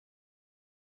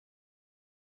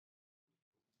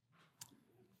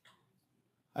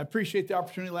I appreciate the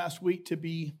opportunity last week to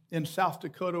be in South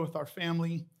Dakota with our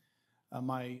family.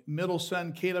 My middle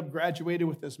son, Caleb, graduated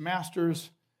with his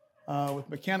master's with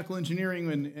mechanical engineering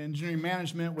and engineering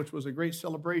management, which was a great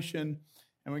celebration.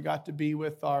 And we got to be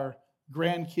with our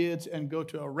grandkids and go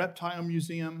to a reptile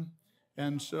museum.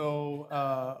 And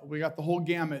so we got the whole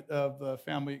gamut of the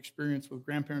family experience with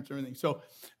grandparents and everything. So,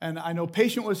 and I know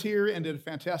Patient was here and did a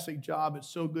fantastic job. It's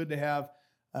so good to have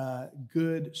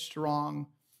good, strong,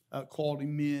 quality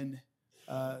men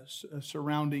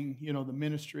surrounding, the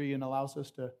ministry, and allows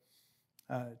us to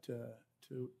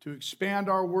expand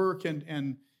our work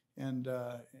and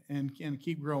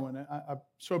keep growing. I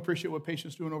so appreciate what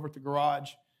Patient's doing over at the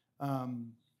garage,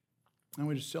 and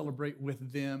we just celebrate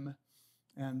with them.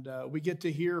 And we get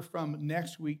to hear from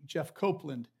next week Jeff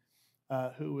Copeland,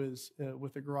 who is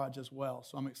with the garage as well.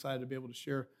 So I'm excited to be able to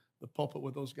share the pulpit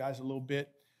with those guys a little bit.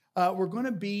 We're going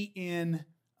to be in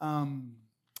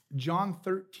John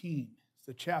 13. It's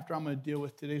the chapter I'm going to deal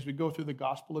with today as we go through the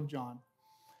Gospel of John.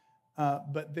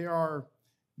 But there are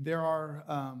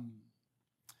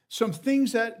some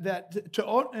things that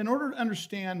in order to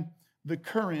understand the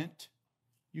current,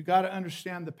 you got to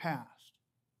understand the past.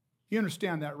 You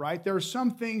understand that, right? There are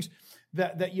some things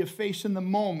that you face in the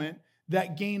moment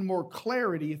that gain more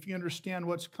clarity if you understand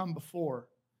what's come before.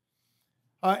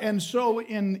 And so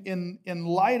in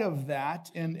light of that,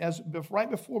 and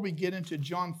right before we get into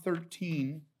John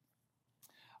 13,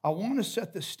 I want to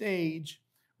set the stage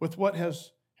with what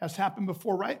has happened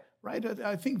before, right?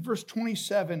 I think verse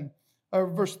 27, or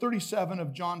verse 37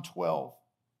 of John 12.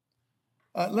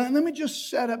 Let me just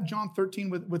set up John 13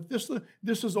 with this.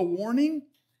 This is a warning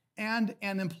and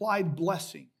an implied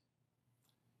blessing.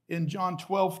 In John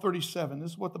 12:37,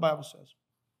 this is what the Bible says.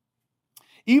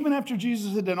 Even after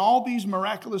Jesus had done all these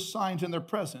miraculous signs in their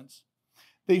presence,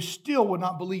 they still would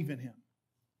not believe in him.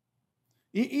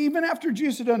 Even after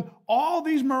Jesus had done all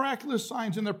these miraculous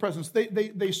signs in their presence,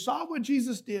 they saw what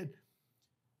Jesus did.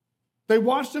 They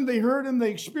watched him, they heard him,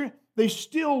 they experienced, they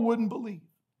still wouldn't believe.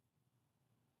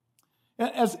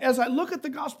 As I look at the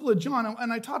Gospel of John,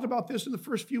 and I talked about this in the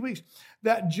first few weeks,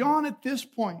 that John at this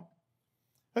point,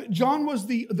 John was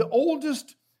the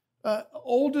oldest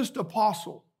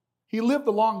apostle. He lived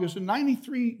the longest,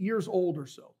 93 years old or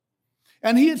so.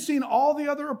 And he had seen all the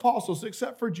other apostles,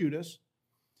 except for Judas,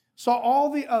 saw all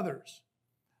the others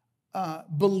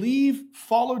believe,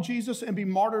 follow Jesus, and be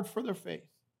martyred for their faith.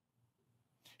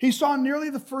 He saw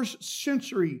nearly the first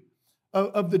century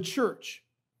of the church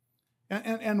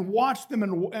and watched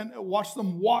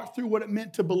them walk through what it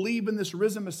meant to believe in this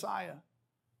risen Messiah.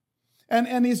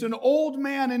 And he's an old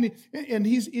man, and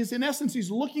he's in essence,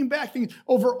 he's looking back, thinking,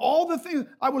 over all the things,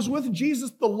 I was with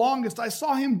Jesus the longest. I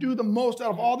saw him do the most out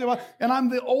of all the other, and I'm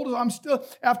the oldest. I'm still,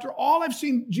 after all I've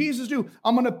seen Jesus do,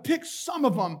 I'm going to pick some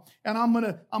of them, and I'm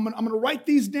going to write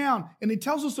these down. And he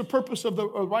tells us the purpose of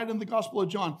writing the Gospel of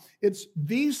John. It's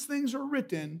these things are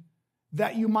written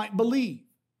that you might believe.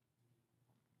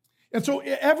 And so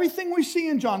everything we see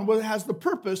in John has the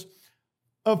purpose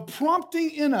of prompting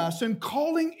in us and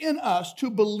calling in us to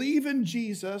believe in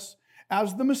Jesus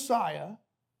as the Messiah.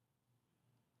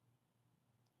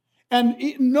 And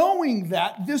knowing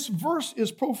that, this verse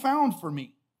is profound for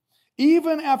me.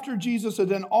 Even after Jesus had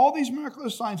done all these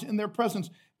miraculous signs in their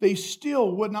presence, they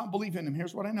still would not believe in him.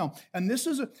 Here's what I know. And this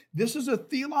is a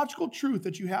theological truth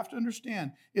that you have to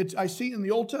understand. I see in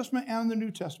the Old Testament and in the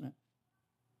New Testament.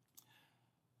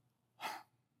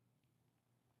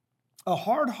 A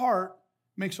hard heart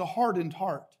makes a hardened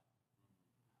heart.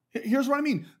 Here's what I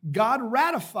mean. God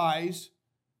ratifies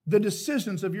the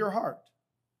decisions of your heart.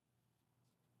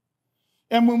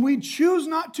 And when we choose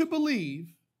not to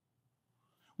believe,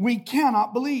 we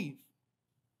cannot believe.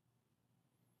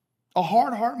 A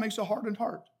hard heart makes a hardened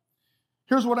heart.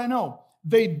 Here's what I know.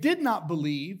 They did not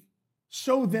believe,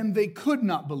 so then they could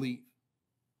not believe.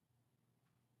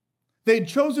 They'd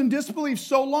chosen disbelief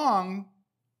so long,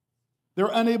 they're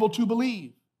unable to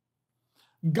believe.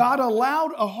 God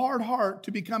allowed a hard heart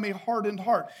to become a hardened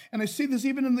heart. And I see this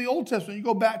even in the Old Testament. You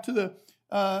go back to the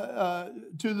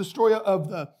story of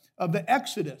the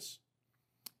Exodus.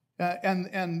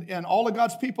 And all of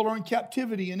God's people are in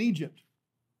captivity in Egypt.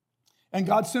 And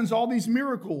God sends all these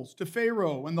miracles to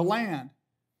Pharaoh and the land.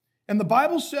 And the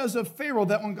Bible says of Pharaoh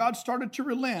that when God started to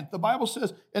relent, the Bible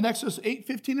says in Exodus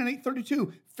 8:15 and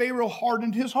 8:32, Pharaoh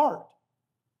hardened his heart.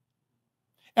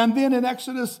 And then in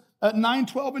Exodus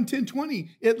 9:12 and 10:20,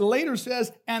 it later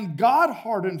says, and God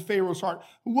hardened Pharaoh's heart.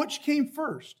 Which came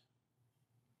first?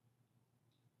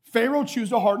 Pharaoh chose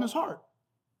to harden his heart.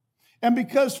 And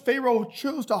because Pharaoh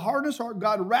chose to harden his heart,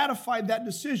 God ratified that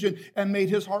decision and made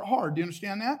his heart hard. Do you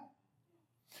understand that?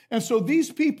 And so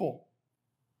these people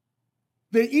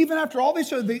Even after all they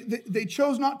said, they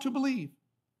chose not to believe.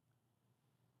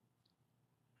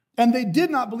 And they did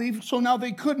not believe, so now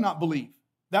they could not believe.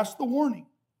 That's the warning.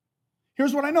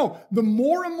 Here's what I know. The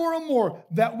more and more and more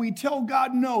that we tell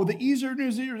God no, the easier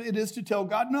it is to tell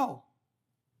God no.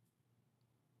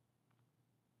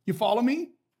 You follow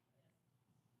me?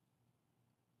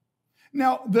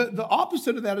 Now, the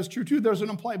opposite of that is true too. There's an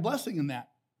implied blessing in that.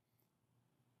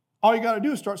 All you got to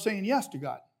do is start saying yes to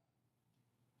God.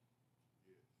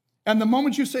 And the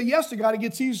moment you say yes to God, it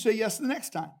gets easier to say yes the next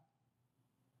time.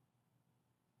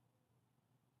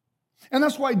 And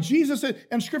that's why Jesus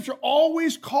and Scripture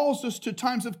always calls us to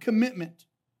times of commitment.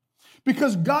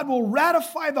 Because God will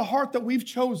ratify the heart that we've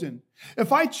chosen.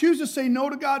 If I choose to say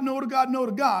no to God, no to God, no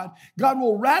to God, God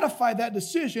will ratify that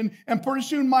decision, and pretty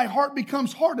soon my heart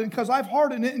becomes hardened because I've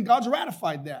hardened it and God's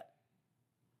ratified that.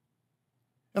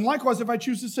 And likewise, if I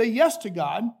choose to say yes to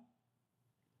God,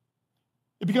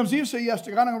 it becomes easier to say yes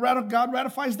to God, and God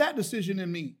ratifies that decision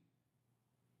in me.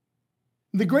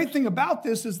 The great thing about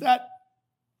this is that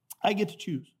I get to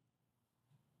choose.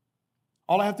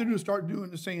 All I have to do is start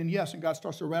doing is saying yes, and God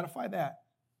starts to ratify that.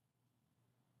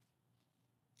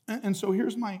 And so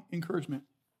here's my encouragement.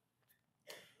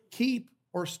 Keep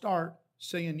or start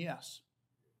saying yes.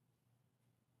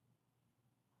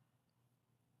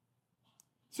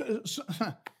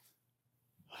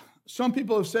 Some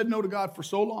people have said no to God for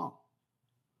so long.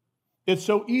 It's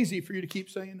so easy for you to keep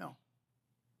saying no.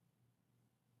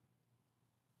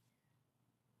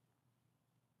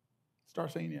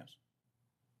 Start saying yes.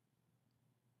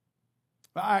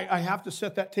 But I have to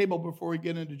set that table before we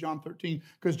get into John 13,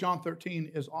 because John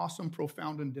 13 is awesome,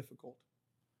 profound, and difficult.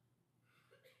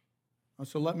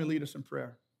 So let me lead us in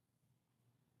prayer.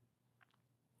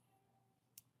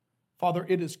 Father,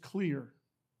 it is clear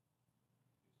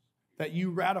that you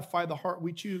ratify the heart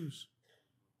we choose.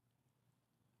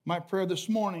 My prayer this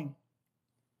morning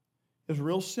is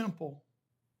real simple.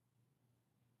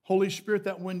 Holy Spirit,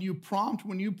 that when you prompt,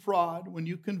 when you prod, when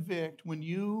you convict, when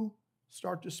you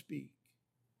start to speak,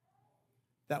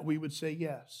 that we would say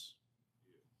yes.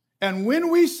 And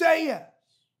when we say yes,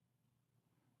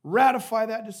 ratify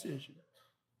that decision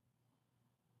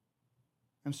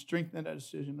and strengthen that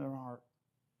decision in our heart.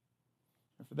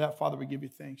 And for that, Father, we give you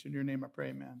thanks. In your name I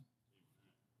pray, amen.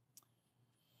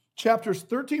 Chapters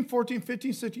 13, 14,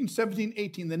 15, 16, 17,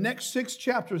 18. The next 6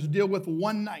 chapters deal with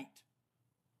one night.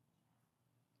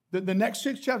 The next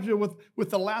 6 chapters deal with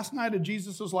the last night of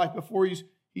Jesus' life before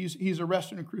he's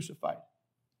arrested and crucified.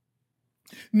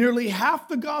 Nearly half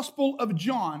the Gospel of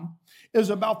John is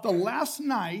about the last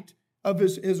night of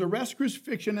his arrest,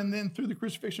 crucifixion, and then through the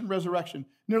crucifixion, resurrection.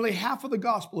 Nearly half of the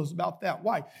Gospel is about that.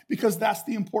 Why? Because that's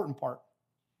the important part.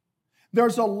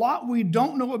 There's a lot we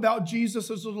don't know about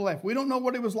Jesus' life. We don't know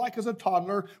what he was like as a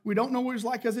toddler. We don't know what he was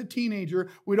like as a teenager.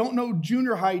 We don't know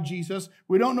junior high Jesus.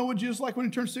 We don't know what Jesus was like when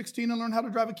he turned 16 and learned how to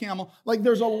drive a camel. Like,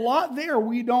 there's a lot there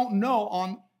we don't know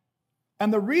on.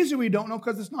 And the reason we don't know,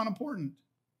 because it's not important.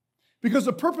 Because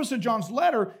the purpose of John's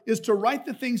letter is to write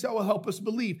the things that will help us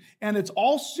believe. And it's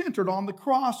all centered on the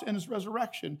cross and his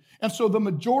resurrection. And so the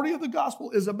majority of the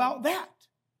gospel is about that.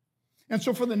 And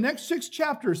so for the next 6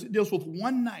 chapters, it deals with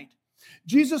one night.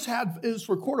 Jesus is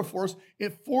recorded for us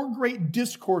in 4 great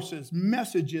discourses,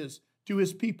 messages to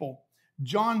his people.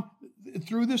 John,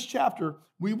 through this chapter,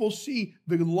 we will see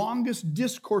the longest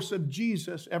discourse of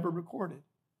Jesus ever recorded.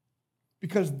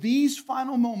 Because these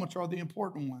final moments are the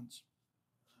important ones.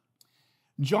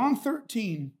 John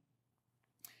 13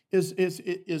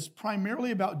 is primarily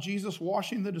about Jesus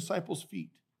washing the disciples'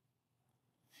 feet.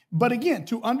 But again,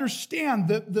 to understand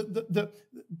the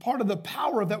part of the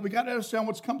power of that, we got to understand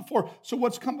what's come before. So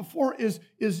what's come before is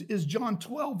John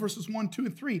 12, verses 1, 2,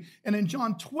 and 3. And in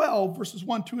John 12, verses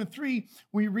 1, 2, and 3,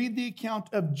 we read the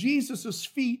account of Jesus'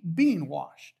 feet being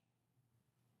washed.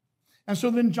 And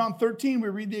so then in John 13, we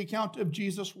read the account of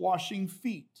Jesus washing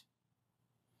feet.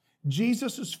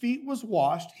 Jesus' feet was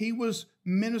washed, he was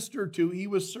ministered to, he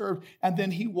was served, and then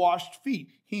he washed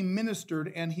feet. He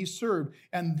ministered and he served.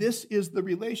 And this is the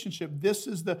relationship. This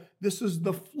is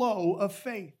the flow of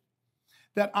faith.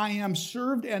 That I am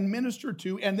served and ministered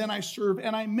to, and then I serve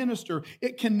and I minister.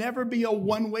 It can never be a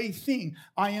one-way thing.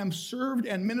 I am served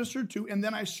and ministered to, and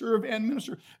then I serve and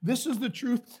minister. This is the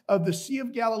truth of the Sea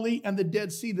of Galilee and the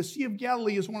Dead Sea. The Sea of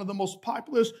Galilee is one of the most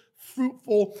populous,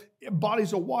 fruitful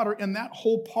bodies of water in that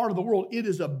whole part of the world. It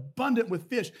is abundant with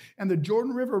fish, and the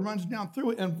Jordan River runs down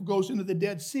through it and goes into the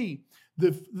Dead Sea.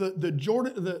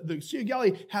 The Sea of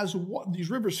Galilee has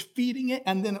these rivers feeding it,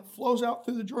 and then it flows out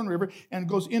through the Jordan River and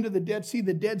goes into the Dead Sea.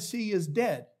 The Dead Sea is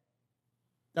dead.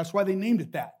 That's why they named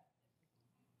it that.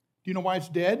 Do you know why it's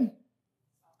dead?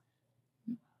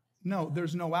 No,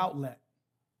 there's no outlet.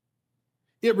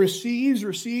 It receives,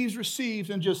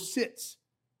 and just sits.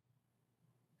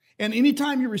 And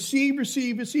anytime you receive,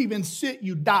 and sit,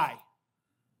 you die.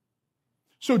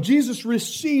 So Jesus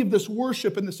received this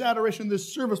worship and this adoration,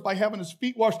 this service by having his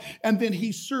feet washed, and then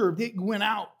he served. It went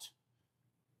out.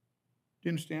 Do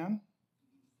you understand?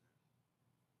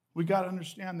 We got to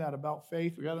understand that about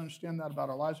faith. We got to understand that about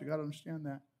our lives. We got to understand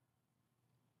that.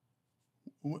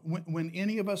 When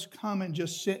any of us come and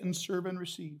just sit and serve and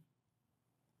receive,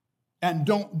 and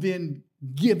don't then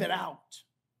give it out,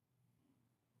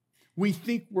 we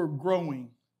think we're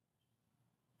growing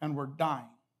and we're dying.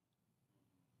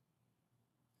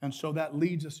 And so that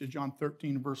leads us to John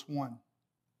 13, verse 1.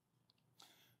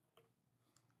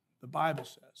 The Bible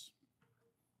says,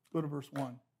 go to verse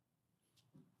 1.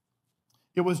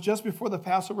 It was just before the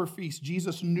Passover feast.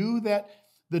 Jesus knew that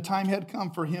the time had come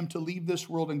for him to leave this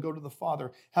world and go to the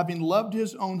Father. Having loved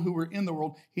his own who were in the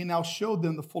world, he now showed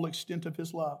them the full extent of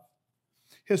his love.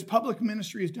 His public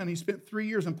ministry is done. He spent 3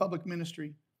 years in public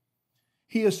ministry.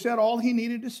 He has said all he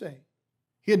needed to say.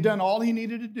 He had done all he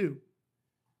needed to do.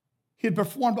 He had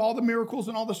performed all the miracles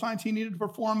and all the signs he needed to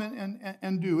perform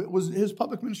and do. It was his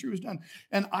public ministry was done.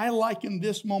 And I liken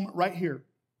this moment right here.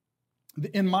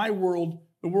 In my world,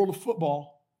 the world of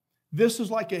football, this is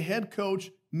like a head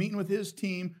coach meeting with his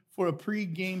team for a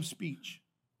pre-game speech.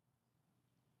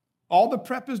 All the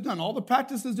prep is done. All the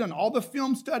practice is done. All the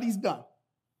film study's done.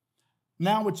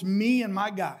 Now it's me and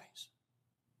my guys.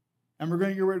 And we're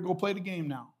going to get ready to go play the game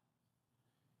now.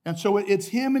 And so it's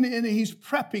him and he's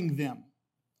prepping them.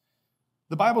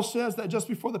 The Bible says that just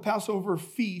before the Passover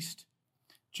feast,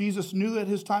 Jesus knew that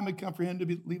his time had come for him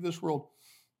to leave this world.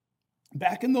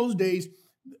 Back in those days,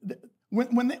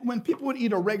 when people would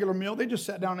eat a regular meal, they just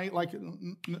sat down and ate like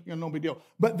no big deal.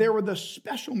 But there were the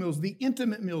special meals, the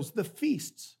intimate meals, the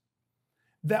feasts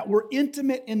that were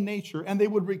intimate in nature, and they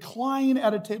would recline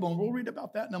at a table. And we'll read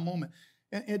about that in a moment.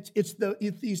 And it's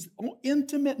these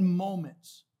intimate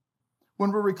moments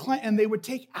when we're reclining, and they would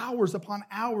take hours upon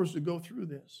hours to go through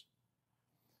this.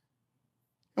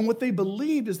 And what they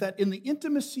believed is that in the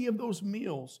intimacy of those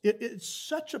meals, it's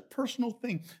such a personal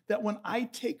thing that when I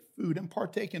take food and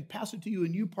partake and pass it to you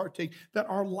and you partake, that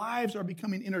our lives are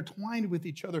becoming intertwined with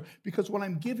each other because what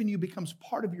I'm giving you becomes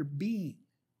part of your being.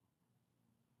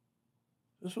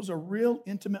 This was a real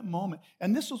intimate moment.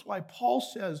 And this is why Paul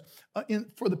says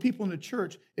for the people in the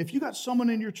church, if you got someone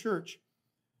in your church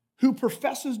who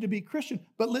professes to be Christian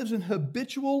but lives in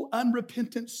habitual,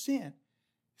 unrepentant sin,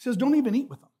 he says, don't even eat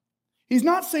with them. He's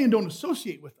not saying don't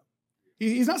associate with them.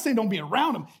 He's not saying don't be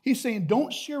around them. He's saying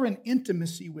don't share an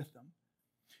intimacy with them.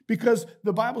 Because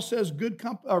the Bible says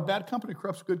bad company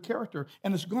corrupts good character,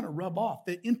 and it's going to rub off,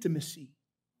 the intimacy.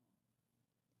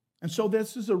 And so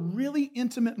this is a really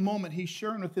intimate moment he's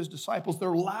sharing with his disciples.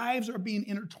 Their lives are being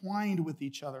intertwined with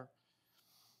each other.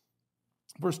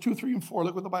 Verse 2, 3, and 4,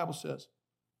 look what the Bible says.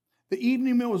 The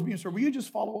evening meal was being served. Will you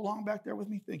just follow along back there with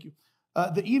me? Thank you.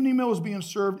 The evening meal was being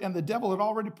served, and the devil had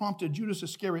already prompted Judas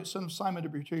Iscariot, son of Simon, to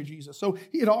betray Jesus. So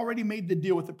he had already made the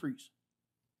deal with the priest.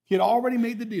 He had already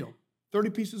made the deal. 30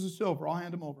 pieces of silver, I'll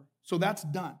hand them over. So that's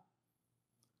done.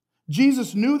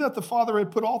 Jesus knew that the Father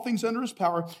had put all things under his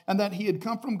power and that he had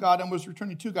come from God and was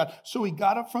returning to God. So he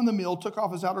got up from the meal, took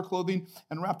off his outer clothing,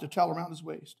 and wrapped a towel around his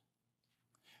waist.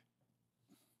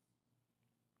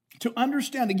 To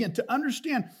understand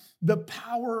the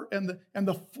power and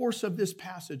the force of this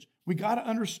passage, we got to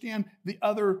understand the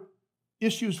other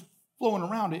issues flowing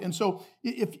around it. And so,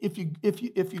 if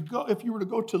you were to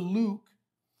go to Luke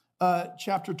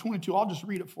chapter 22, I'll just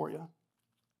read it for you.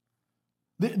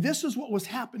 This is what was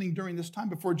happening during this time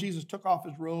before Jesus took off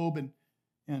his robe and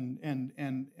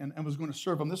was going to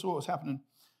serve them. This is what was happening.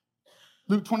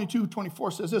 Luke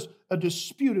 22:24 says this: a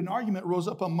dispute, an argument rose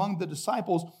up among the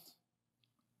disciples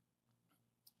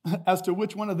as to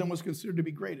which one of them was considered to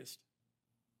be greatest.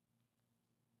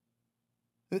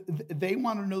 They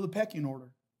want to know the pecking order.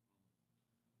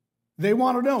 They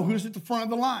want to know who's at the front of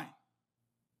the line.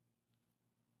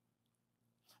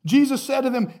 Jesus said to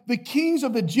them, the kings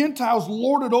of the Gentiles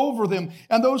lord it over them,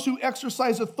 and those who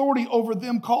exercise authority over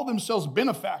them call themselves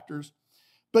benefactors.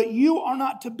 But you are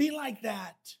not to be like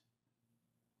that.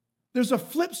 There's a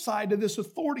flip side to this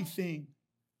authority thing.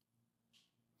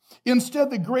 Instead,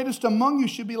 the greatest among you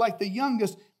should be like the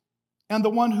youngest, and the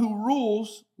one who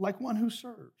rules like one who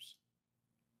serves.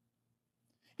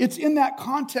 It's in that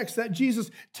context that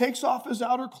Jesus takes off his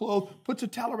outer clothes, puts a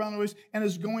towel around his waist, and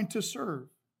is going to serve.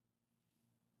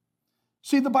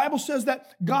 See, the Bible says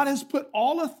that God has put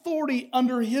all authority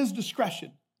under his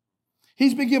discretion.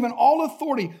 He's been given all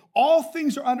authority. All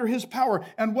things are under his power.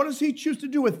 And what does he choose to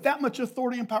do with that much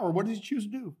authority and power? What does he choose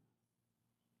to do?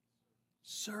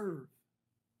 Serve.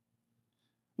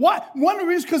 Why? One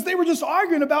reason is because they were just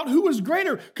arguing about who was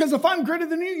greater. Because if I'm greater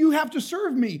than you, you have to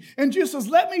serve me. And Jesus says,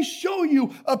 let me show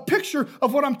you a picture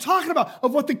of what I'm talking about,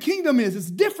 of what the kingdom is. It's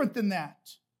different than that.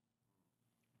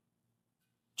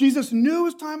 Jesus knew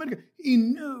his time. He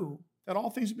knew that all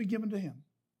things would be given to him.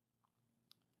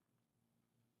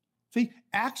 See,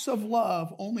 acts of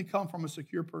love only come from a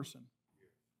secure person.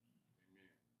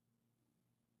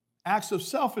 Acts of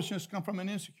selfishness come from an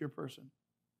insecure person.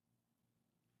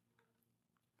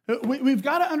 We've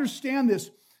got to understand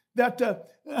this, that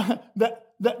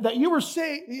you were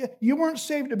saved. You weren't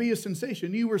saved to be a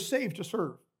sensation. You were saved to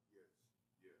serve.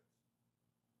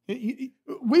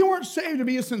 We weren't saved to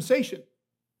be a sensation.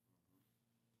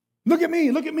 Look at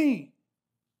me. Look at me.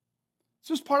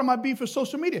 This is part of my beef with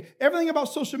social media. Everything about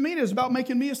social media is about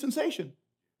making me a sensation.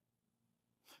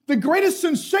 The greatest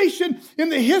sensation in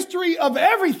the history of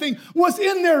everything was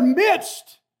in their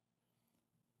midst.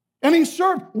 And he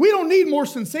served. We don't need more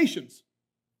sensations.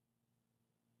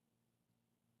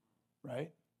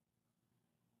 Right?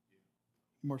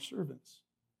 More servants.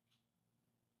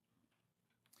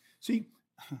 See,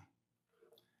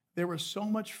 there was so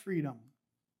much freedom.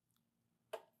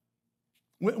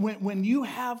 When you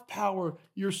have power,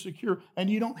 you're secure, and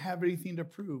you don't have anything to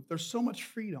prove. There's so much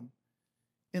freedom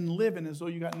in living as though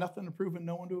you got nothing to prove and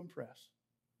no one to impress.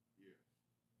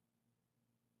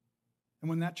 And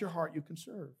when that's your heart, you can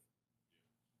serve.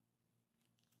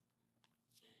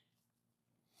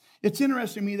 It's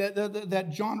interesting to me that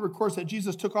John records that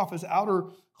Jesus took off his outer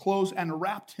clothes and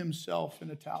wrapped himself in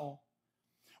a towel.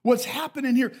 What's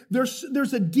happening here, there's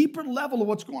a deeper level of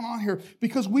what's going on here,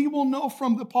 because we will know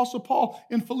from the Apostle Paul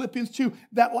in Philippians 2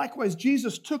 that likewise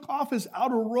Jesus took off his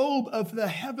outer robe of the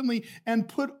heavenly and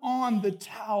put on the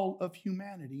towel of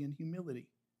humanity and humility.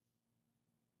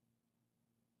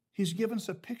 He's given us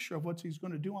a picture of what he's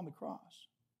going to do on the cross.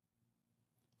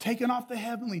 Taking off the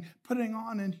heavenly, putting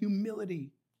on in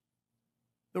humility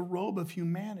the robe of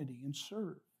humanity and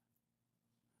serve.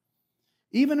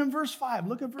 Even in verse 5,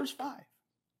 look at verse 5.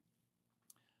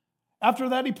 After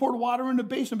that, he poured water in a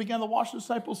basin and began to wash the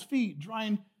disciples' feet,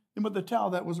 drying them with the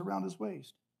towel that was around his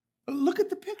waist. But look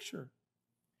at the picture.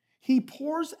 He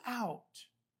pours out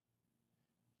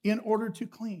in order to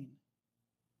clean.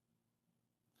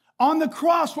 On the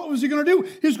cross, what was he going to do?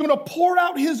 He's going to pour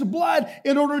out his blood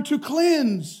in order to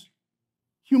cleanse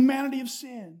humanity of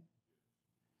sin.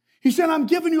 He said, I'm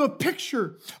giving you a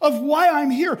picture of why I'm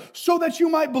here, so that you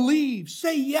might believe.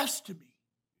 Say yes to me.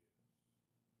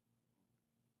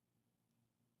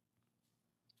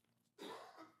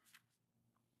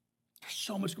 There's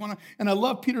so much going on. And I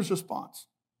love Peter's response.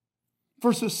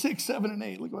 Verses 6, 7, and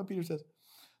 8. Look at what Peter says.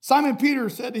 Simon Peter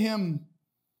said to him,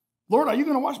 Lord, are you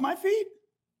going to wash my feet?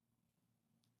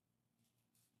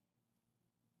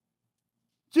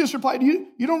 Jesus replied,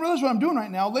 you don't realize what I'm doing right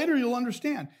now. Later you'll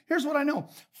understand. Here's what I know.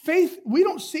 Faith, we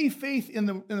don't see faith in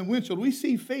the windshield. We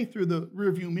see faith through the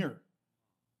rearview mirror.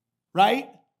 Right?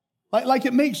 Like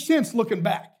it makes sense looking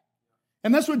back.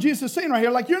 And that's what Jesus is saying right here.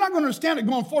 Like, you're not going to understand it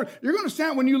going forward. You're going to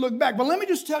understand it when you look back. But let me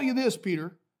just tell you this,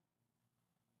 Peter.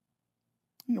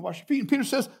 You know, wash your feet. And Peter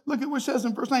says, look at what it says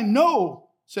in verse 9. No,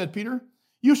 said Peter,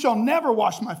 you shall never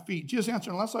wash my feet. Jesus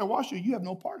answered, unless I wash you, you have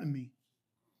no part in me.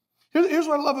 Here's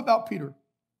what I love about Peter.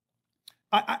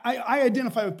 I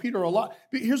identify with Peter a lot.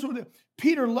 Here's what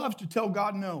Peter loves to tell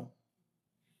God no.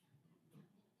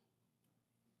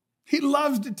 He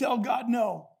loves to tell God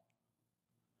no.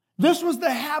 This was the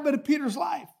habit of Peter's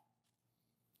life.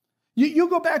 You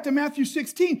go back to Matthew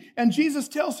 16, and Jesus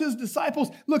tells his disciples,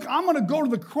 look, I'm going to go to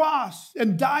the cross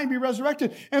and die and be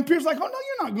resurrected. And Peter's like, oh, no,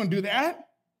 you're not going to do that.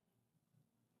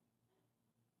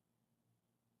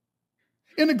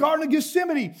 In the Garden of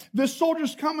Gethsemane, the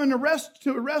soldiers come and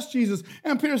to arrest Jesus.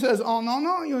 And Peter says, oh,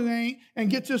 no, you ain't.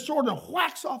 And gets his sword and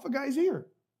whacks off a guy's ear.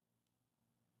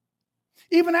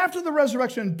 Even after the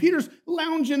resurrection, Peter's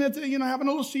lounging at having a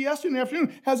little siesta in the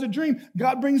afternoon, has a dream.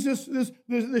 God brings this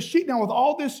sheet down with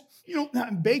all this,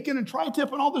 bacon and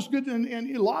tri-tip and all this good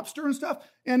and lobster and stuff.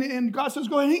 And God says,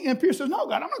 go ahead and eat. And Peter says, no,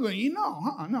 God, I'm not going to eat.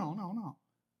 No.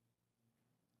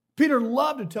 Peter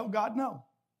loved to tell God no.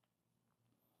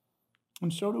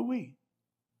 And so do we.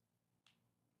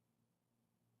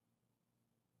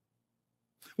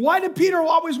 Why did Peter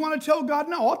always want to tell God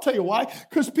no? I'll tell you why.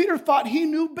 Because Peter thought he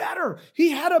knew better. He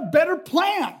had a better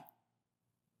plan.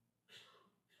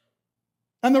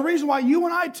 And the reason why you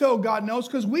and I tell God no is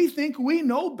because we think we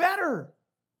know better.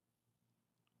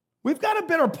 We've got a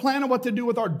better plan of what to do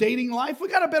with our dating life.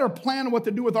 We've got a better plan of what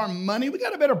to do with our money. We've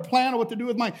got a better plan of what to do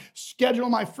with my schedule,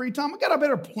 my free time. We've got a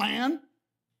better plan.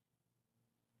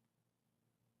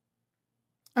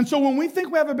 And so when we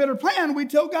think we have a better plan, we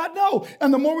tell God no.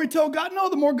 And the more we tell God no,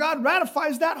 the more God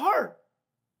ratifies that heart.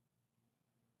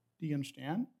 Do you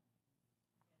understand?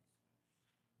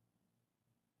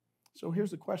 So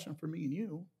here's the question for me and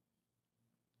you.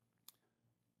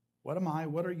 What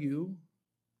are you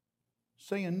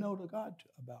saying no to God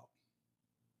about?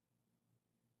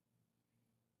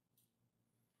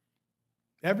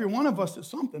 Every one of us is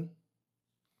something.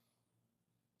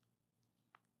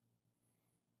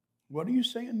 What are you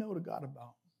saying no to God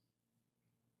about?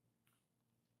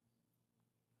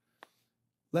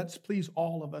 Let's please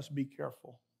all of us be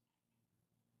careful.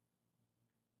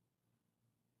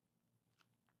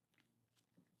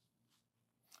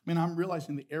 I mean, I'm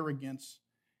realizing the arrogance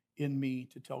in me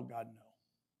to tell God no.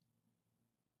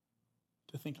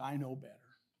 To think I know better.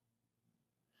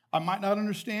 I might not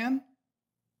understand.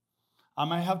 I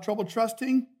might have trouble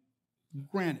trusting.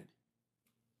 Granted.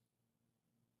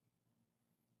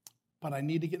 But I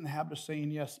need to get in the habit of saying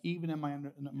yes, even in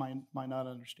my not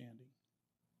understanding.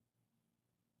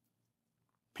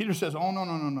 Peter says, oh, no.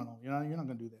 You're not going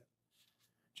to do that.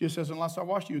 Jesus says, unless I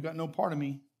wash you, you've got no part of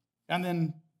me. And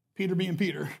then Peter being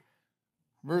Peter.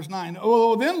 Verse 9,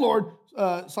 oh, then, Lord,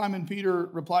 Simon Peter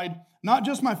replied, not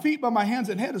just my feet, but my hands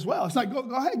and head as well. It's like, go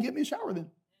ahead, give me a shower then.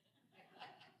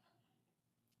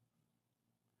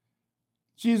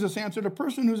 Jesus answered, a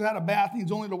person who's had a bath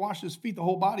needs only to wash his feet. The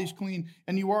whole body's clean,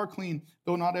 and you are clean,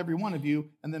 though not every one of you.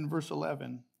 And then verse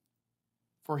 11,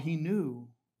 for he knew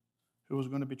who was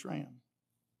going to betray him.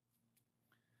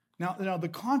 Now the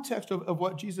context of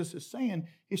what Jesus is saying,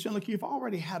 he's saying, look, you've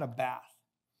already had a bath.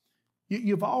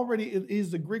 You've already, it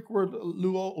is the Greek word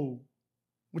luo,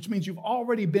 which means you've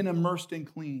already been immersed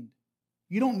and cleaned.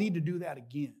 You don't need to do that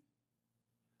again.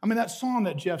 I mean, that song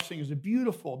that Jeff sings is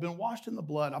beautiful. Been washed in the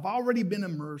blood. I've already been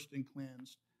immersed and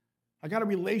cleansed. I got a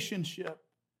relationship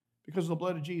because of the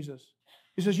blood of Jesus.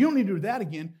 He says, you don't need to do that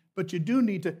again, but you do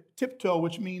need to tiptoe,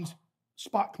 which means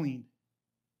spot cleaned.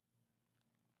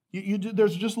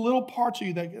 There's just little parts of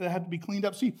you that have to be cleaned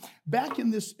up. See, back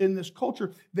in this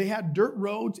culture, they had dirt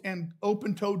roads and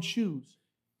open-toed shoes.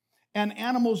 And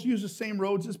animals use the same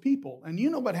roads as people. And you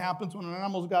know what happens when an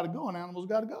animal's got to go, an animal's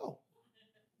got to go.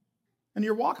 And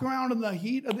you're walking around in the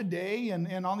heat of the day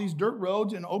and on these dirt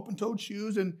roads and open-toed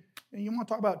shoes, and you want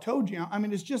to talk about toe jam. I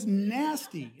mean, it's just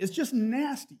nasty. It's just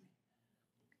nasty.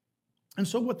 And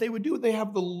so what they would do, they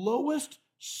have the lowest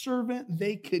servant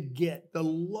they could get, the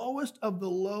lowest of the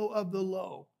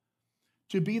low,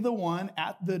 to be the one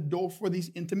at the door for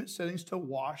these intimate settings to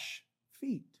wash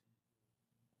feet.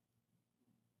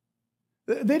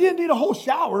 They didn't need a whole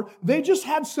shower. They just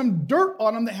had some dirt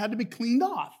on them that had to be cleaned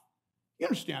off. You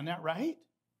understand that, right?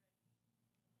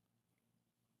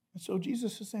 And so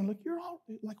Jesus is saying, look,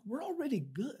 we're already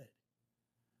good.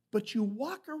 But you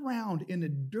walk around in a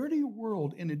dirty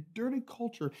world, in a dirty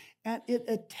culture, and it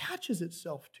attaches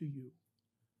itself to you.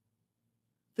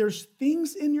 There's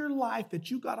things in your life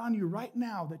that you got on you right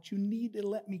now that you need to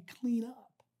let me clean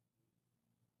up.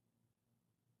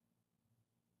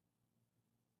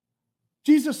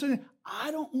 Jesus said, I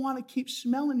don't want to keep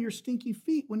smelling your stinky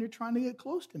feet when you're trying to get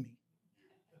close to me.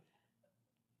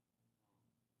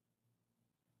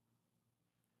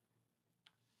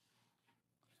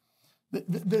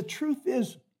 The truth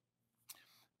is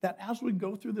that as we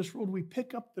go through this world, we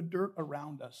pick up the dirt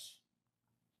around us.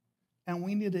 And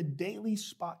we need a daily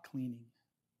spot cleaning.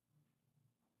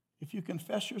 If you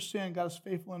confess your sin, God is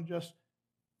faithful and just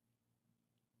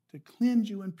to cleanse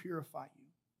you and purify you.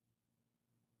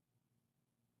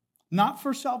 Not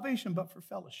for salvation, but for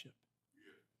fellowship.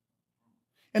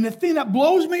 And the thing that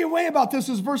blows me away about this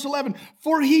is verse 11.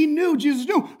 For he knew, Jesus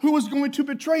knew who was going to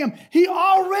betray him. He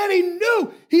already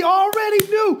knew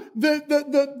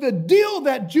the deal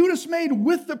that Judas made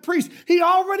with the priest. He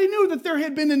already knew that there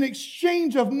had been an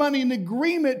exchange of money, an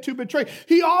agreement to betray.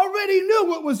 He already knew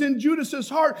what was in Judas's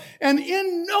heart. And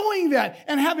in knowing that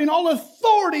and having all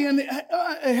authority in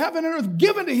heaven and earth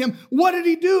given to him, what did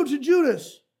he do to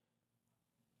Judas?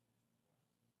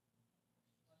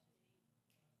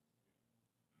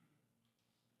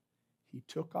 He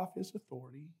took off his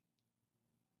authority,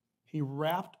 he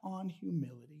wrapped on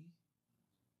humility,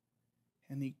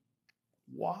 and he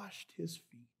washed his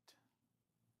feet.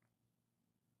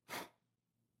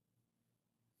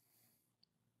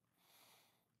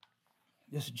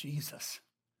 This Jesus,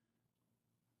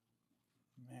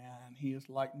 man, he is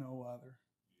like no other.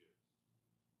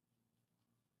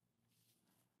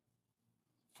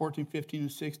 14, 15,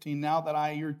 and 16, now that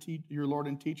I, your Lord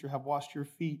and teacher, have washed your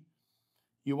feet,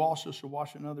 you also shall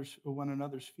wash one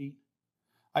another's feet.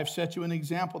 I've set you an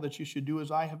example that you should do as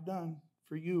I have done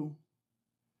for you.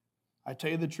 I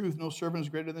tell you the truth, no servant is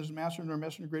greater than his master, nor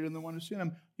messenger greater than the one who sent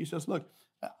him. He says, look,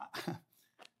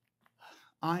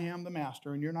 I am the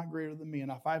master, and you're not greater than me.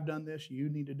 And if I've done this, you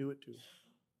need to do it too.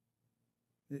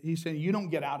 He's saying, you don't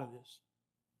get out of this.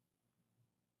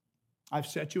 I've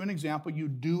set you an example. You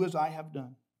do as I have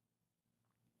done.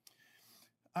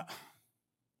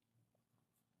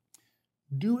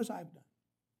 Do as I've done.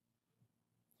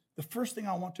 The first thing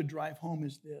I want to drive home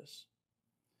is this.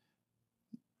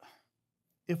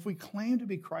 If we claim to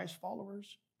be Christ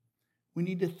followers, we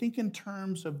need to think in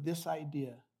terms of this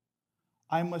idea.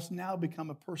 I must now become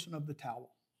a person of the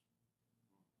towel.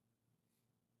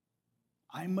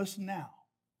 I must now,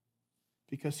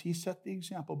 because he set the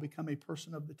example, become a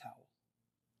person of the towel.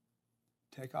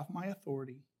 Take off my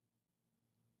authority,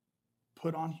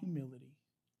 put on humility,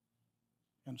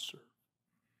 and serve.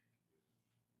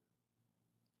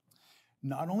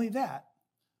 Not only that,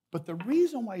 but the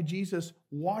reason why Jesus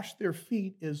washed their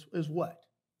feet is what?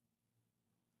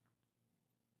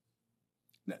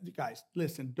 Now, guys,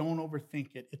 listen, don't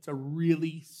overthink it. It's a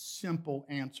really simple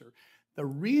answer. The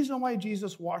reason why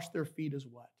Jesus washed their feet is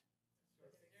what?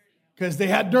 Because they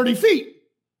had dirty feet.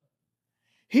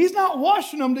 He's not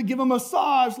washing them to give them a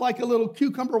massage like a little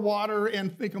cucumber water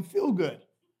and make them feel good.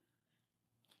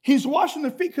 He's washing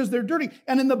their feet because they're dirty.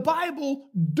 And in the Bible,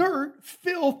 dirt,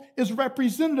 filth, is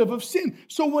representative of sin.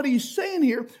 So what he's saying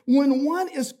here, when one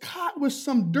is caught with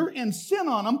some dirt and sin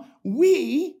on them,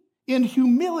 we, in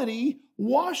humility,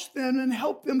 wash them and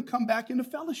help them come back into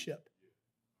fellowship.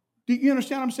 Do you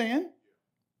understand what I'm saying?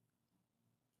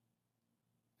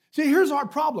 See, here's our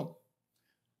problem.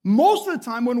 Most of the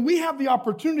time, when we have the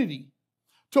opportunity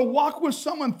to walk with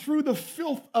someone through the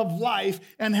filth of life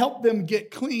and help them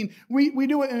get clean, we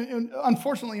do it,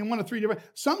 unfortunately, in one of three different.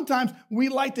 Sometimes we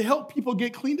like to help people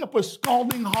get cleaned up with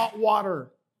scalding hot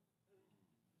water.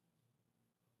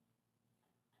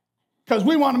 Because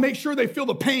we want to make sure they feel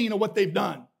the pain of what they've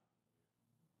done.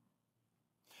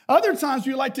 Other times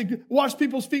we like to wash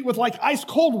people's feet with like ice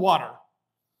cold water,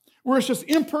 where it's just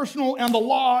impersonal and the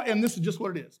law, and this is just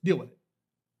what it is. Deal with it.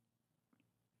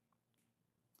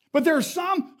 But there are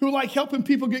some who like helping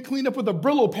people get cleaned up with a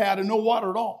Brillo pad and no water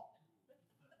at all.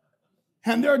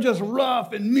 And they're just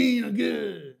rough and mean and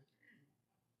good.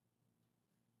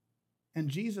 And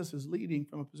Jesus is leading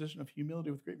from a position of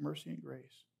humility with great mercy and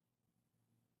grace.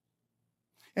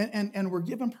 And we're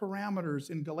given parameters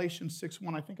in Galatians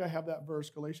 6:1. I think I have that verse,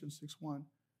 Galatians 6:1.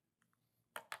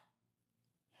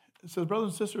 It says, brothers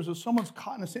and sisters, if someone's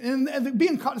caught in a sin, and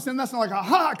being caught in a sin, that's not like,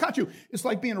 aha, I caught you. It's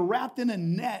like being wrapped in a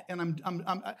net, and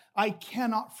I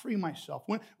cannot free myself.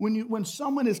 When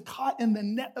someone is caught in the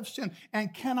net of sin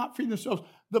and cannot free themselves,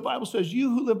 the Bible says,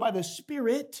 you who live by the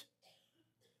Spirit,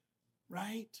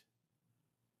 right,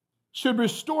 should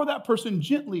restore that person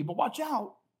gently, but watch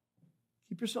out.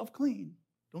 Keep yourself clean.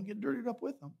 Don't get dirtied up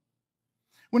with them.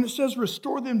 When it says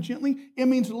restore them gently, it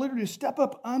means literally step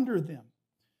up under them.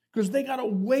 Because they got a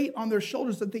weight on their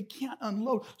shoulders that they can't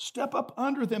unload. Step up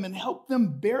under them and help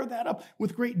them bear that up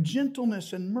with great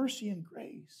gentleness and mercy and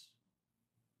grace.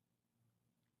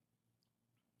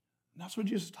 And that's what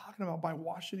Jesus is talking about by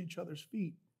washing each other's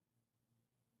feet.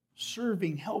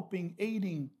 Serving, helping,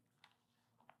 aiding.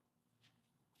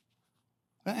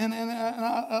 And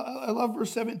I love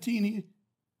verse 17.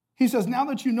 He says, now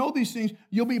that you know these things,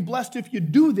 you'll be blessed if you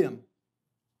do them.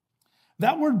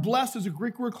 That word blessed is a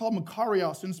Greek word called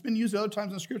makarios, and it's been used other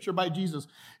times in Scripture by Jesus.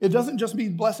 It doesn't just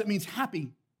mean blessed, it means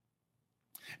happy.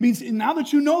 It means now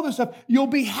that you know this stuff, you'll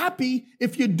be happy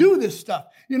if you do this stuff.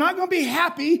 You're not going to be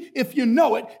happy if you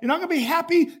know it. You're not going to be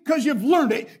happy because you've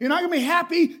learned it. You're not going to be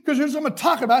happy because there's something to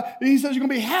talk about. And he says you're going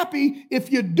to be happy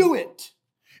if you do it.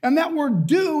 And that word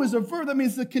do is a verb that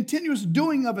means the continuous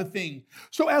doing of a thing.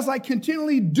 So as I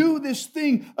continually do this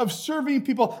thing of serving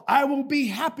people, I will be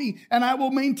happy and I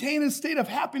will maintain a state of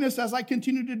happiness as I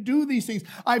continue to do these things.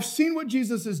 I've seen what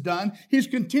Jesus has done. He's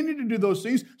continued to do those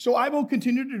things. So I will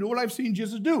continue to do what I've seen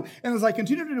Jesus do. And as I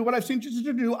continue to do what I've seen Jesus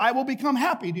do, I will become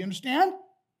happy. Do you understand?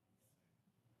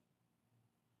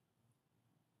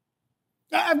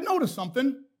 I've noticed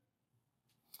something.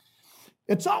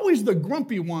 It's always the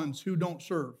grumpy ones who don't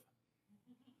serve.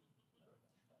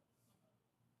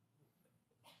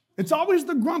 It's always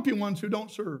the grumpy ones who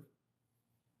don't serve.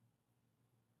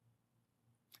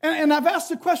 And I've asked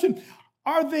the question,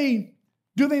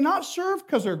 do they not serve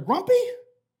because they're grumpy?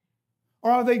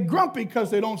 Or are they grumpy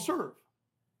because they don't serve?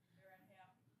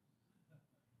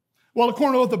 Well,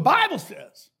 according to what the Bible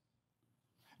says,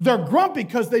 they're grumpy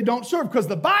because they don't serve. Because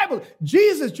the Bible,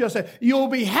 Jesus just said, you'll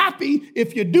be happy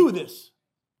if you do this.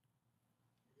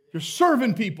 You're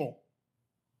serving people.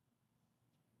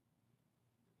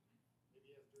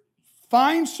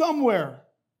 Find somewhere.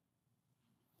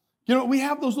 You know, we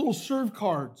have those little serve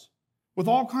cards with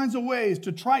all kinds of ways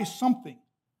to try something.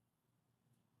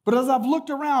 But as I've looked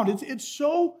around, it's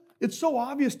so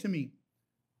obvious to me.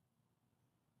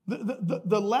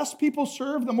 The less people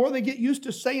serve, the more they get used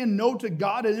to saying no to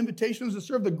God and invitations to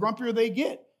serve, the grumpier they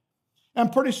get. And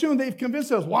pretty soon they've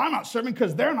convinced us, well, I'm not serving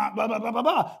because they're not, blah, blah, blah, blah,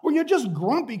 blah. Well, you're just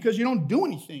grumpy because you don't do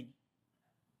anything.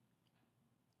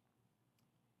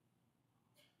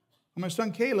 When my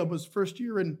son Caleb was first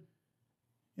year in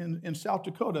South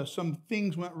Dakota, some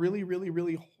things went really, really,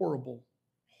 really horrible.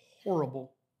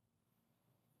 Horrible.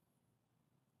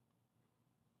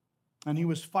 And he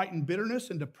was fighting bitterness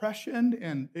and depression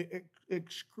and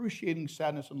excruciating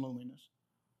sadness and loneliness.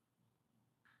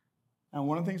 And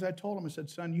one of the things I told him, I said,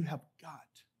 son, you have got,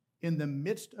 in the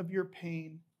midst of your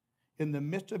pain, in the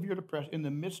midst of your depression, in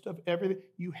the midst of everything,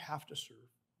 you have to serve.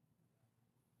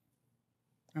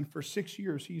 And for 6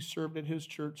 years, he served at his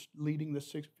church, leading the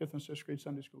 5th and 6th grade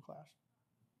Sunday school class.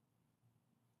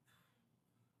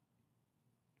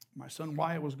 My son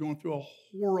Wyatt was going through a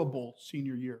horrible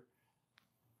senior year.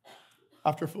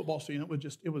 After football season,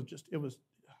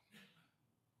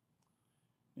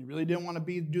 he really didn't want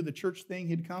to do the church thing.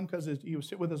 He'd come because he would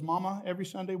sit with his mama every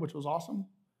Sunday, which was awesome.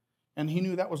 And he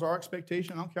knew that was our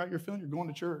expectation. I don't care how you're feeling, you're going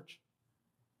to church.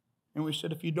 And we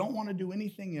said, if you don't want to do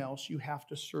anything else, you have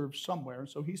to serve somewhere. And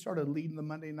so he started leading the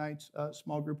Monday nights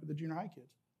small group of the junior high kids.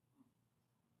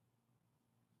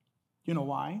 You know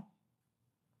why?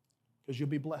 Because you'll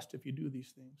be blessed if you do these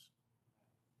things.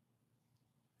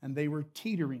 And they were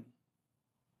teetering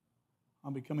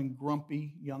on becoming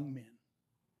grumpy young men.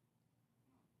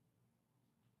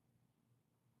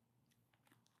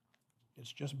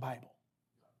 It's just Bible.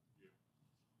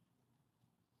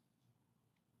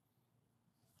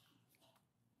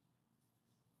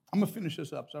 I'm going to finish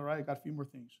this up. Is that right? I got a few more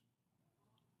things.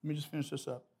 Let me just finish this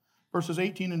up. Verses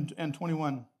 18 and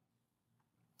 21.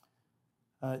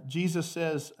 Jesus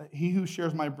says, he who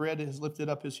shares my bread has lifted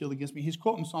up his heel against me. He's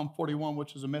quoting Psalm 41,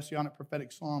 which is a messianic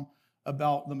prophetic psalm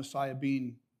about the Messiah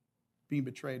being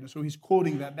betrayed. And so he's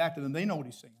quoting that back to them. They know what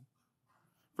he's saying.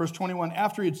 Verse 21,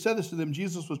 after he had said this to them,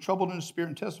 Jesus was troubled in his spirit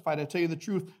and testified, I tell you the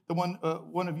truth, the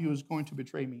one of you is going to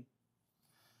betray me.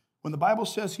 When the Bible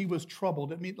says he was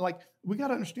troubled, it means, we got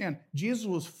to understand, Jesus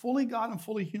was fully God and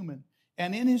fully human.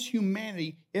 And in his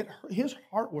humanity, his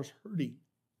heart was hurting.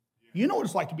 You know what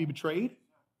it's like to be betrayed.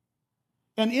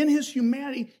 And in his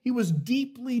humanity, he was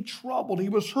deeply troubled. He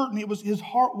was hurting. His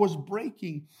heart was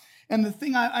breaking. And the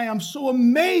thing I am so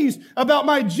amazed about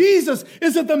my Jesus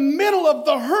is at the middle of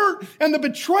the hurt and the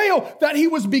betrayal that he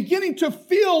was beginning to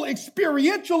feel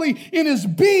experientially in his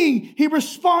being, he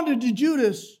responded to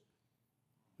Judas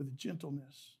with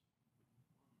gentleness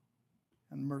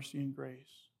and mercy and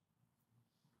grace.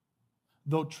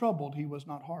 Though troubled, he was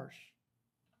not harsh.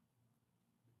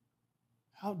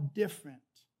 How different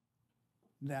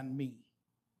than me.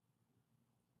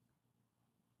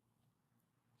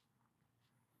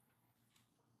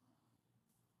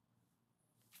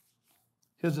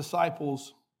 His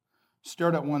disciples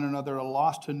stared at one another, at a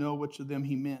loss to know which of them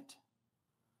he meant.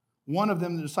 One of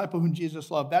them, the disciple whom Jesus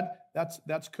loved,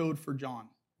 that's code for John.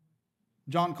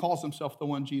 John calls himself the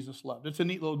one Jesus loved. It's a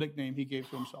neat little nickname he gave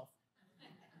to himself.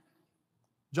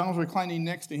 John was reclining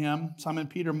next to him. Simon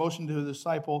Peter motioned to the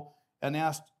disciple and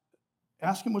ask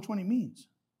him which one he means.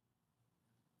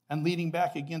 And leaning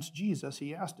back against Jesus,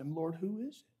 he asked him, Lord, who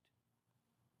is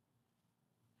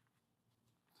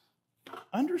it?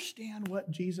 Understand what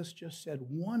Jesus just said.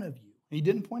 One of you, and he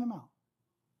didn't point him out.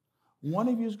 One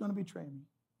of you is going to betray me.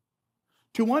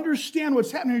 To understand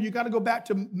what's happening here, you got to go back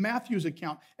to Matthew's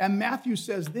account. And Matthew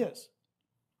says this.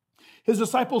 His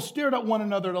disciples stared at one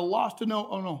another at a loss to know.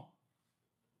 Oh, no.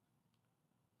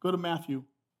 Go to Matthew.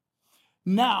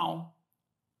 Now,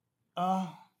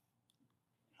 how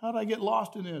did I get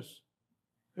lost in this?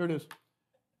 There it is.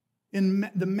 In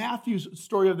the Matthew's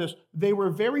story of this, they were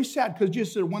very sad because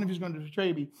Jesus said, one of you is going to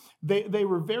betray me. They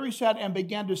were very sad and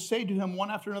began to say to him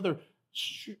one after another,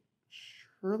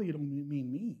 surely you don't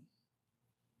mean me.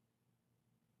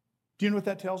 Do you know what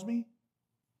that tells me?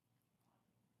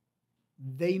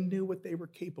 They knew what they were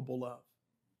capable of.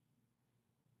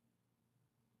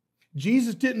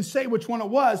 Jesus didn't say which one it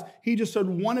was. He just said,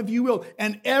 one of you will.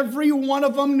 And every one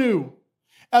of them knew.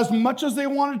 As much as they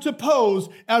wanted to pose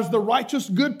as the righteous,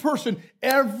 good person,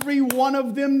 every one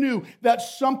of them knew that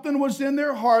something was in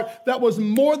their heart that was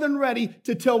more than ready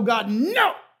to tell God,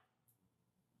 no.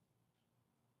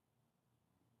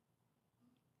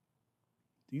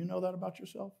 Do you know that about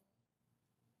yourself?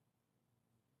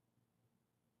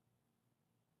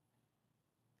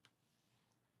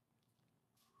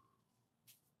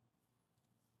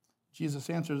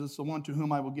 Jesus answers, it's the one to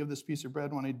whom I will give this piece of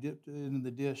bread when I dipped it in the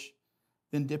dish.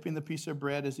 Then dipping the piece of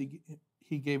bread as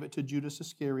he gave it to Judas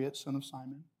Iscariot, son of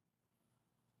Simon.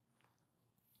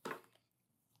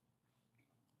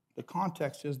 The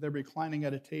context is they're reclining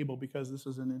at a table because this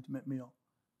is an intimate meal.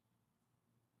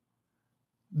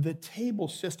 The table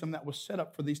system that was set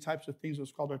up for these types of things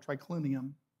was called a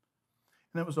triclinium.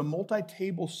 And it was a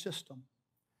multi-table system.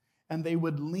 And they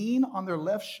would lean on their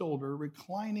left shoulder,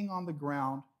 reclining on the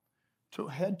ground, to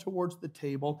head towards the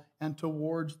table and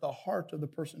towards the heart of the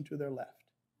person to their left.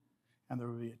 And there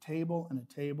would be a table and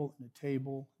a table and a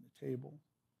table and a table.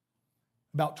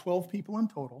 About 12 people in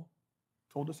total,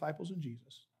 12 disciples and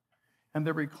Jesus. And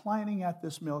they're reclining at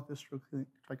this meal, at this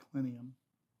triclinium,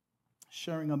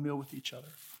 sharing a meal with each other.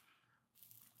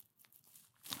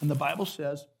 And the Bible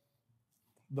says,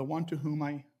 the one to whom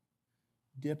I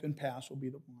dip and pass will be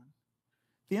the one.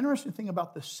 The interesting thing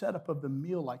about the setup of the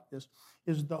meal like this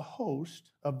is the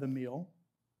host of the meal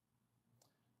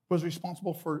was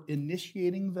responsible for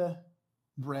initiating the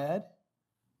bread,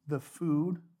 the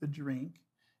food, the drink,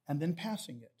 and then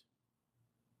passing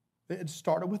it. It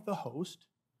started with the host,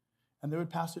 and they would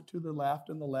pass it to the left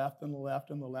and the left and the left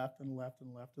and the left and the left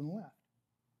and the left and the left.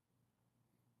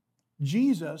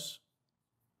 Jesus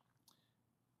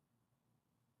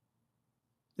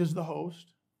is the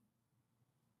host,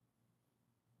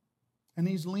 and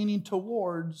he's leaning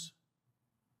towards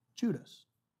Judas.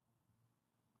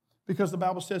 Because the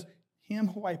Bible says, him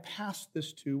who I pass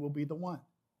this to will be the one.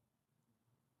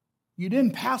 You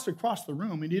didn't pass across the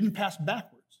room, and you didn't pass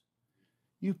backwards.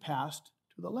 You passed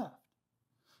to the left.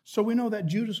 So we know that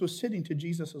Judas was sitting to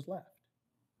Jesus' left.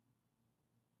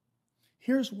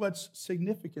 Here's what's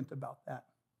significant about that.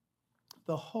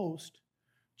 The host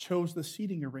chose the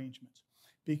seating arrangements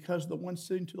because the one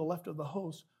sitting to the left of the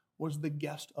host was the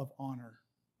guest of honor.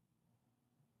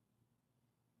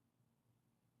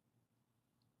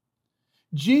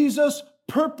 Jesus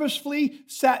purposefully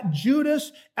sat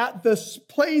Judas at this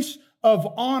place of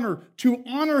honor to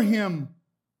honor him,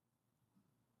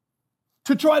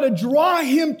 to try to draw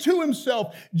him to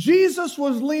himself. Jesus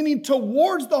was leaning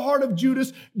towards the heart of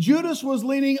Judas. Judas was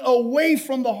leaning away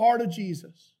from the heart of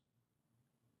Jesus.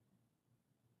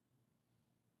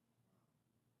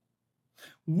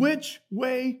 Which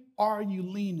way are you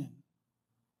leaning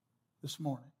this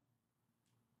morning?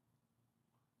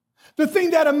 The thing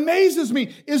that amazes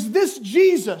me is this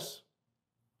Jesus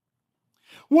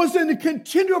was in a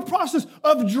continual process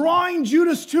of drawing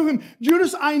Judas to him.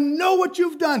 Judas, I know what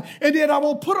you've done, and yet I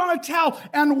will put on a towel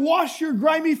and wash your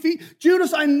grimy feet.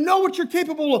 Judas, I know what you're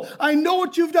capable of. I know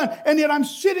what you've done, and yet I'm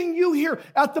sitting you here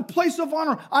at the place of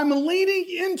honor. I'm leaning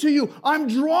into you. I'm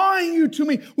drawing you to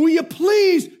me. Will you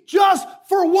please, just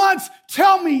for once,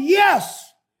 tell me yes?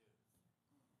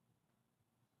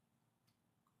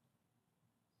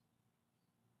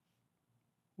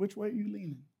 Which way are you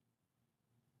leaning?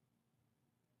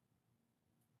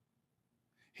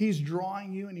 He's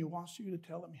drawing you and he wants you to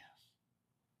tell him yes.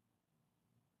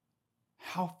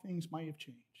 How things might have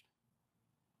changed.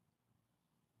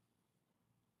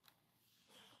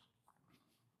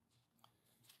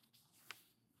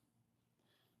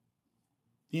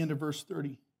 The end of verse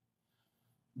 30.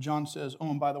 John says, oh,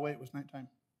 and by the way, it was nighttime.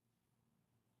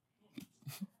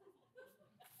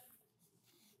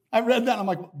 I read that and I'm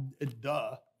like, well,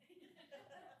 duh.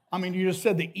 I mean, you just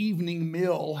said the evening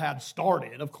meal had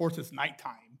started. Of course, it's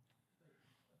nighttime.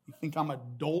 You think I'm an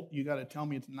adult? You got to tell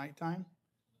me it's nighttime?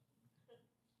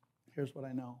 Here's what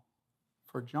I know.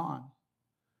 For John,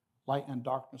 light and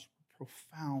darkness were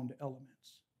profound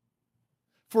elements.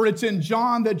 For it's in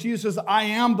John that Jesus says, I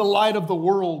am the light of the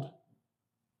world.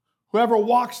 Whoever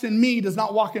walks in me does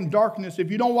not walk in darkness.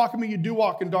 If you don't walk in me, you do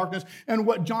walk in darkness. And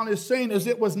what John is saying is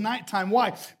it was nighttime.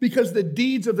 Why? Because the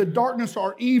deeds of the darkness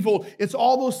are evil. It's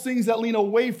all those things that lean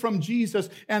away from Jesus.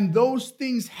 And those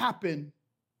things happen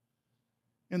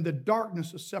in the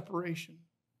darkness of separation.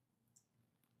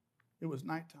 It was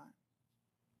nighttime.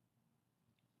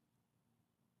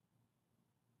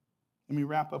 Let me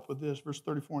wrap up with this, verse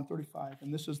 34 and 35.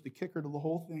 And this is the kicker to the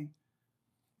whole thing.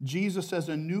 Jesus says,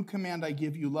 a new command I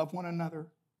give you, love one another.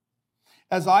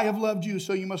 As I have loved you,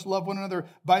 so you must love one another.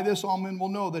 By this all men will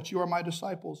know that you are my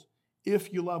disciples,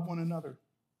 if you love one another.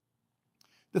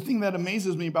 The thing that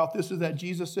amazes me about this is that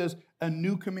Jesus says, a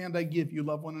new command I give you,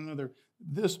 love one another.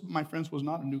 This, my friends, was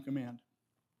not a new command.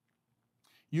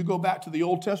 You go back to the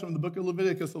Old Testament, the book of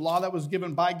Leviticus, the law that was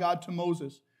given by God to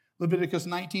Moses. Leviticus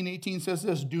 19:18 says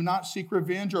this, do not seek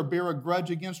revenge or bear a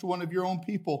grudge against one of your own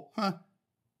people.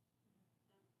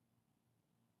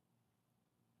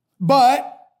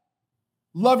 But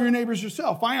love your neighbors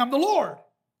yourself. I am the Lord.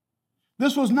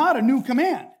 This was not a new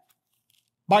command.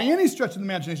 by any stretch of the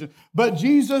imagination. But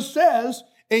Jesus says,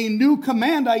 a new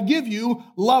command I give you,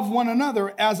 love one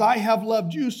another. As I have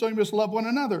loved you, so you must love one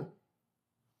another.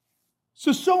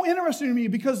 So interesting to me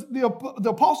because the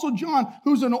Apostle John,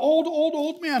 who's an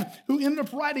old man who ended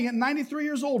up writing at 93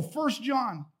 years old, 1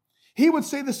 John, he would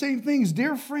say the same things.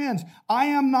 Dear friends, I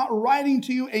am not writing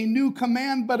to you a new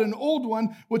command, but an old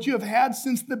one, which you have had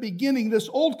since the beginning. This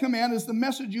old command is the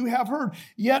message you have heard.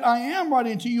 Yet I am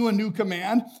writing to you a new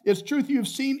command. It's truth you've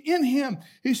seen in him.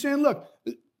 He's saying, look,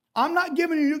 I'm not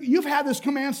giving you, you've had this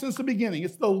command since the beginning.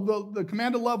 It's the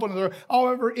command to love one another.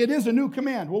 However, it is a new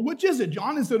command. Well, which is it,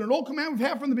 John? Is it an old command we've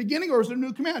had from the beginning, or is it a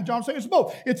new command? John's saying it's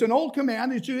both. It's an old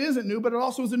command, it isn't new, but it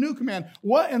also is a new command.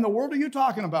 What in the world are you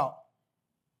talking about?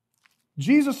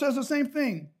 Jesus says the same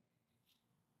thing.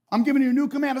 I'm giving you a new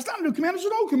command. It's not a new command, it's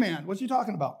an old command. What's he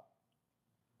talking about?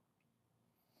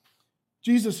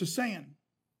 Jesus is saying,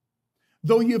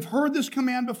 though you've heard this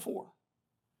command before,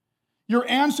 your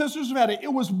ancestors have had it.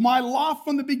 It was my law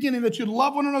from the beginning that you'd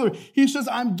love one another. He says,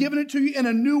 I'm giving it to you in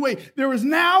a new way. There is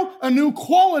now a new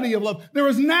quality of love. There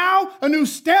is now a new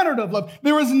standard of love.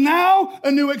 There is now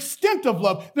a new extent of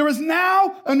love. There is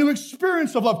now a new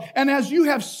experience of love. And as you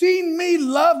have seen me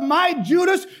love my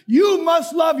Judas, you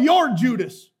must love your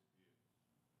Judas.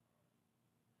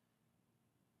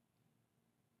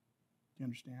 You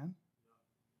understand?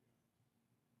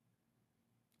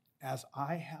 As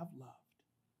I have loved.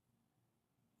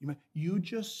 You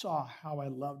just saw how I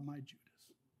loved my Judas.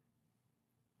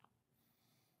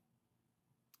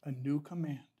 A new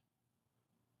command.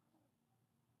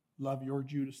 Love your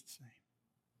Judas the same.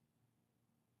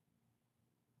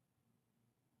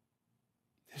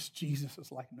 This Jesus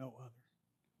is like no other.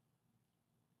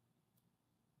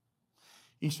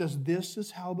 He says, this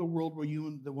is how the world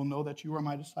will know that you are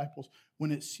my disciples,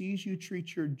 when it sees you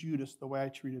treat your Judas the way I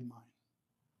treated mine.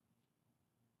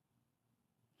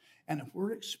 And if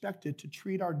we're expected to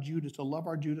treat our Judas, to love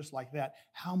our Judas like that,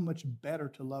 how much better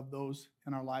to love those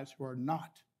in our lives who are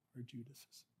not our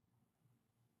Judases?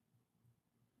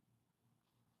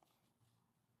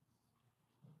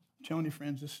 I'm telling you,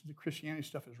 friends, the Christianity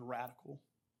stuff is radical.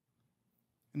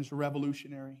 And it's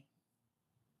revolutionary.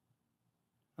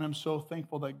 And I'm so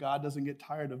thankful that God doesn't get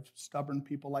tired of stubborn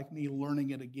people like me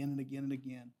learning it again and again and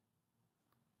again.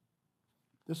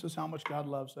 This is how much God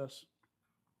loves us.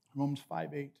 Romans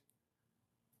 5:8.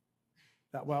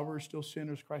 That while we were still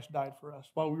sinners, Christ died for us.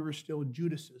 While we were still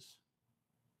Judases,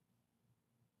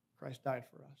 Christ died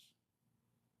for us.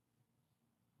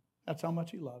 That's how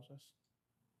much he loves us.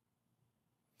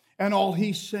 And all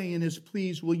he's saying is,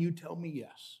 please, will you tell me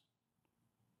yes?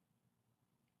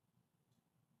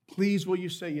 Please, will you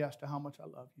say yes to how much I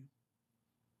love you?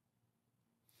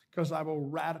 Because I will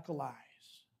radicalize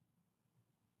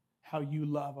how you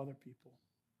love other people.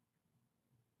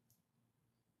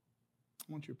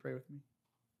 I want you to pray with me.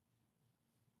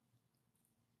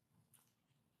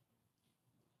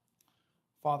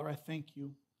 Father, I thank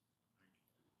you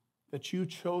that you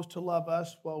chose to love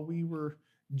us while we were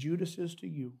Judases to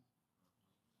you.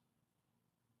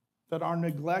 That our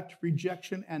neglect,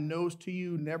 rejection, and no's to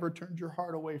you never turned your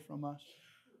heart away from us.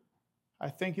 I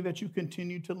thank you that you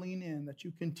continue to lean in, that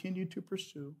you continue to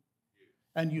pursue,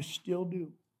 and you still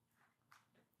do.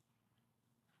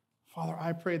 Father,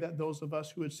 I pray that those of us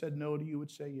who had said no to you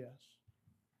would say yes.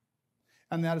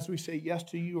 And that as we say yes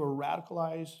to you, or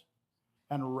radicalize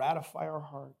and ratify our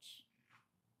hearts.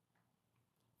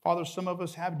 Father, some of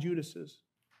us have Judases.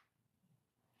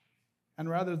 And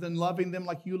rather than loving them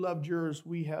like you loved yours,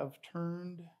 we have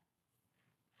turned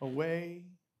away,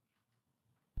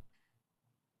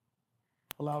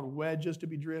 allowed wedges to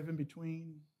be driven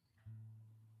between.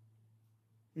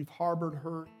 We've harbored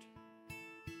hurt.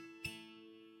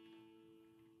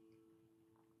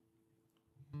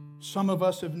 Some of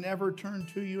us have never turned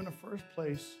to you in the first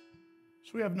place,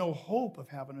 so we have no hope of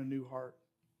having a new heart.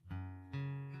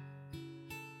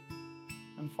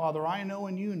 And Father, I know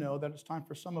and you know that it's time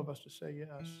for some of us to say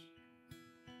yes.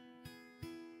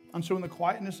 And so in the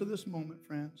quietness of this moment,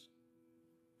 friends,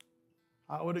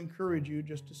 I would encourage you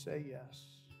just to say yes.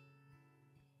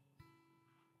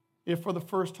 If for the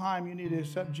first time you need to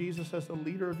accept Jesus as the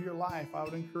leader of your life, I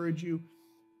would encourage you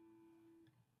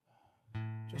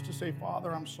just to say,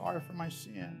 Father, I'm sorry for my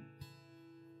sin.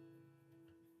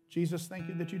 Jesus, thank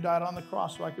you that you died on the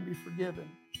cross so I could be forgiven.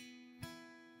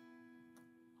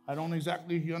 I don't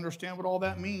exactly understand what all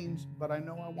that means, but I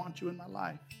know I want you in my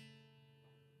life.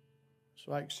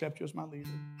 So I accept you as my leader.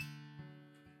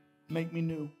 Make me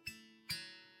new.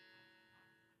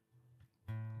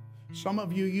 Some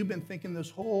of you, you've been thinking this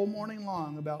whole morning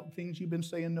long about things you've been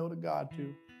saying no to God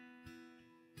to.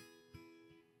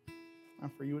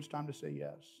 And for you, it's time to say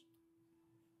yes.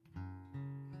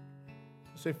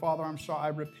 Say, Father, I'm sorry. I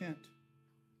repent.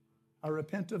 I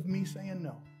repent of me saying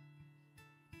no.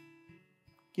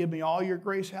 Give me all your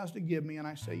grace has to give me, and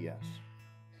I say yes.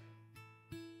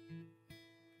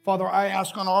 Father, I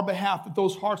ask on our behalf that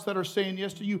those hearts that are saying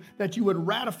yes to you, that you would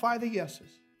ratify the yeses.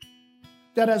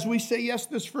 That as we say yes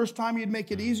this first time, you'd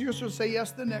make it easier to say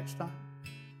yes the next time.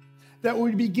 That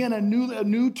we begin a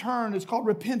new turn. It's called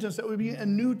repentance. That would be a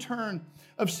new turn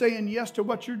of saying yes to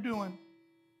what you're doing.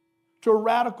 To a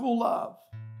radical love.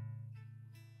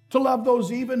 To love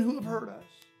those even who have hurt us.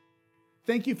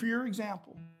 Thank you for your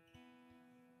example.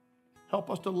 Help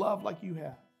us to love like you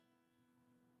have.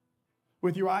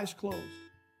 With your eyes closed.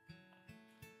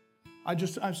 I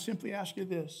simply ask you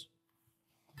this.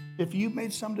 If you've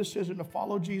made some decision to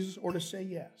follow Jesus or to say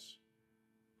yes,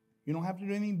 you don't have to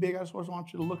do anything big. I just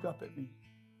want you to look up at me.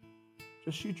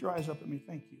 Just shoot your eyes up at me.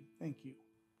 Thank you. Thank you.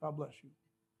 God bless you.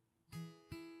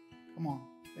 Come on.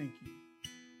 Thank you.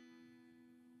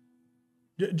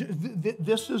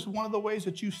 This is one of the ways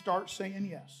that you start saying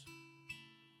yes.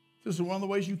 This is one of the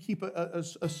ways you keep a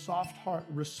soft heart,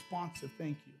 responsive.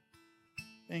 Thank you.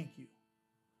 Thank you.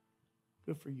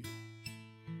 Good for you.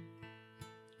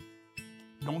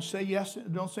 Don't say yes.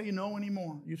 Don't say no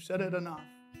anymore. You've said it enough.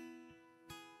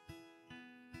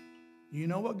 You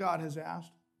know what God has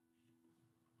asked.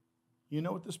 You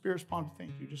know what the Spirit's prompted.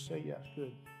 Thank you. Just say yes.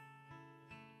 Good.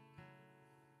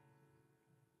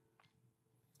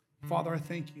 Father, I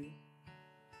thank you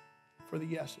for the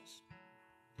yeses.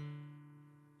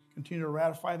 Continue to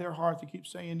ratify their heart to keep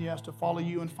saying yes, to follow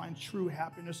you and find true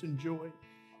happiness and joy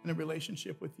in a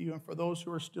relationship with you. And for those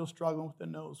who are still struggling with the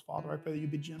no's, Father, I pray that you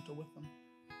be gentle with them.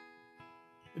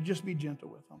 But just be gentle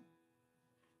with them.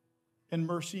 In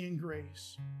mercy and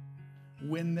grace,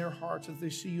 win their hearts as they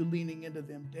see you leaning into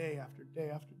them day after day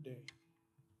after day.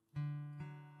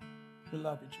 We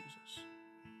love you, Jesus.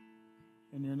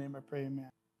 In your name I pray, amen.